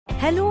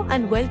Hello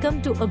and welcome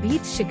to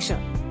Abhit Shiksha.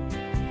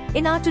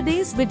 In our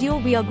today's video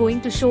we are going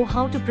to show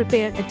how to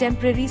prepare a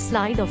temporary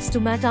slide of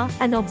stomata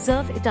and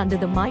observe it under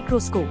the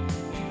microscope.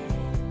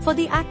 For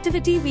the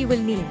activity we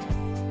will need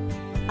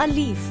a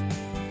leaf,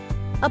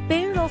 a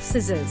pair of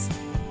scissors,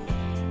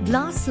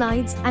 glass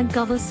slides and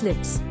cover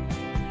slips,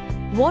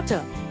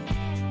 water,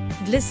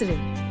 glycerin,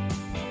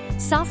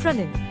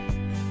 saffronin,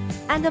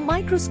 and a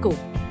microscope.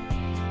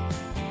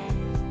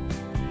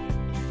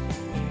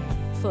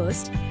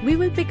 First, we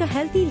will pick a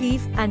healthy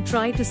leaf and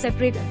try to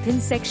separate a thin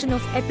section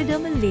of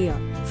epidermal layer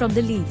from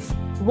the leaf.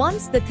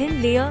 Once the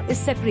thin layer is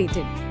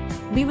separated,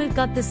 we will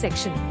cut the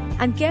section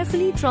and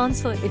carefully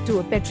transfer it to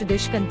a petri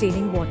dish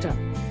containing water.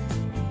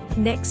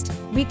 Next,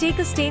 we take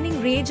a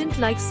staining reagent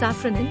like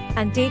saffronin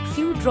and take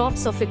few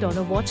drops of it on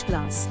a watch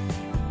glass.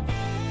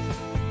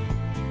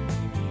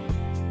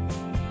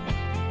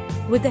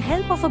 With the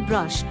help of a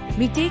brush,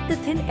 we take the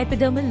thin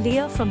epidermal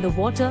layer from the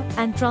water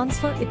and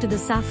transfer it to the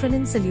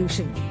saffronin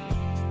solution.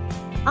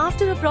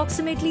 After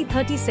approximately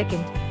 30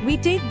 seconds, we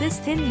take this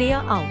thin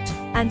layer out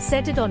and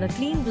set it on a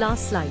clean glass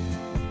slide.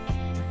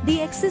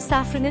 The excess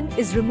saffronin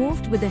is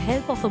removed with the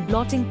help of a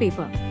blotting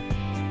paper.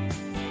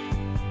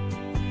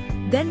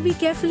 Then we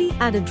carefully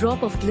add a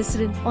drop of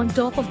glycerin on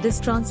top of this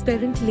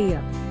transparent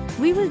layer.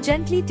 We will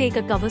gently take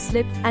a cover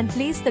slip and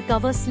place the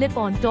cover slip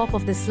on top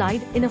of the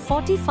slide in a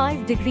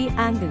 45-degree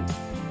angle.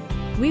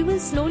 We will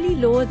slowly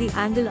lower the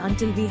angle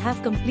until we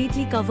have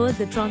completely covered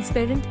the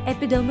transparent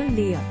epidermal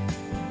layer.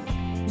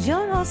 Here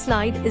our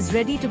slide is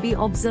ready to be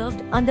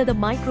observed under the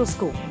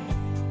microscope.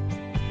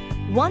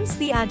 Once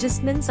the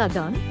adjustments are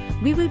done,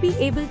 we will be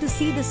able to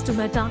see the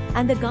stomata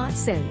and the guard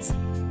cells.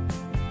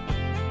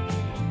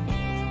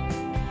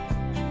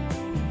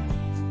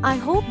 I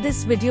hope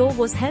this video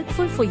was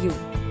helpful for you.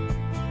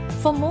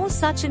 For more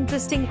such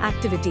interesting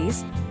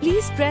activities,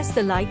 please press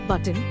the like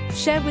button,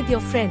 share with your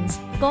friends,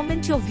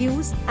 comment your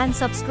views and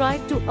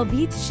subscribe to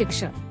Abhit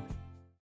Shiksha.